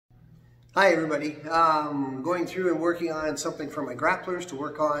Hi everybody. Going through and working on something for my grapplers to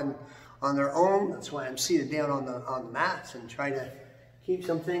work on their own. That's why I'm seated down on the mats and try to keep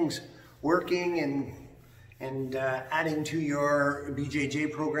some things working and adding to your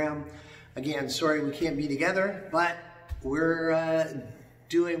BJJ program. Again, sorry we can't be together, but we're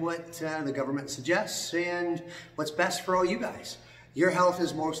doing what the government suggests and what's best for all you guys. Your health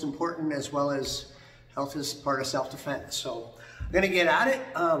is most important, as well as health is part of self-defense. So I'm gonna get at it.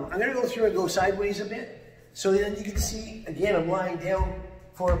 I'm gonna go through and go sideways a bit. So then you can see, again, I'm lying down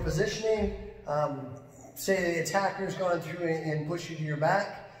for positioning. Say the attacker's gone through and pushed you to your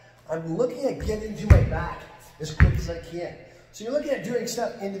back. I'm looking at getting to my back as quick as I can. So you're looking at doing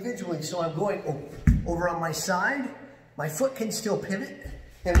stuff individually. So I'm going over on my side. My foot can still pivot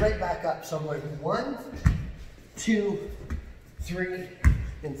and right back up. So I'm going 1, 2, 3,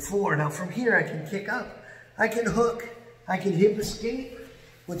 and 4. Now from here I can kick up, I can hook, I can hip escape,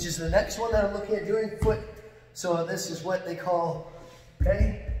 which is the next one that I'm looking at doing, foot. So this is what they call,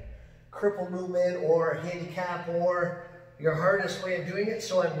 cripple movement or handicap or your hardest way of doing it.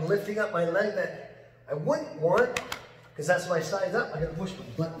 So I'm lifting up my leg that I wouldn't want, because that's my size up. I'm gonna push my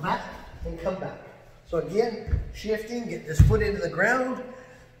butt back and come back. So again, shifting, get this foot into the ground,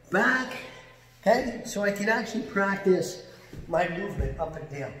 back, so I can actually practice my movement up and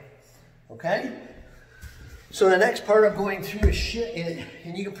down, So the next part I'm going through is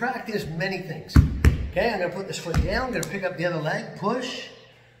and you can practice many things, I'm gonna put this foot down, I'm gonna pick up the other leg, push,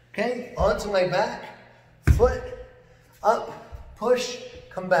 onto my back, foot, up, push,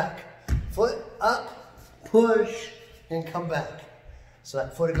 come back, foot, up, push, and come back. So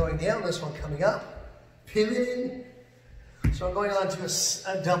that foot going down, this one coming up, pivoting. So I'm going on to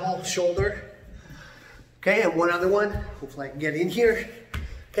a double shoulder. And one other one, hopefully I can get in here.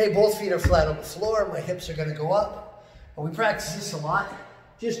 Both feet are flat on the floor, my hips are gonna go up. And we practice this a lot,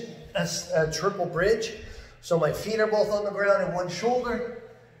 just a triple bridge. So my feet are both on the ground and one shoulder,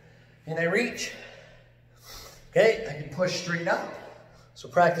 and I reach. I can push straight up. So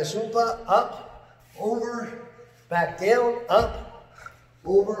practice upa, up, over, back down, up,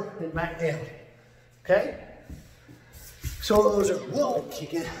 over, and back down, So those are, whoa,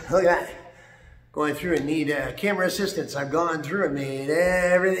 kicking, look at that. Going through and need camera assistance. I've gone through and made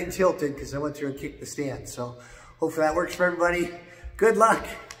everything tilted because I went through and kicked the stand. So hopefully that works for everybody. Good luck.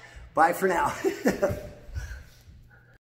 Bye for now.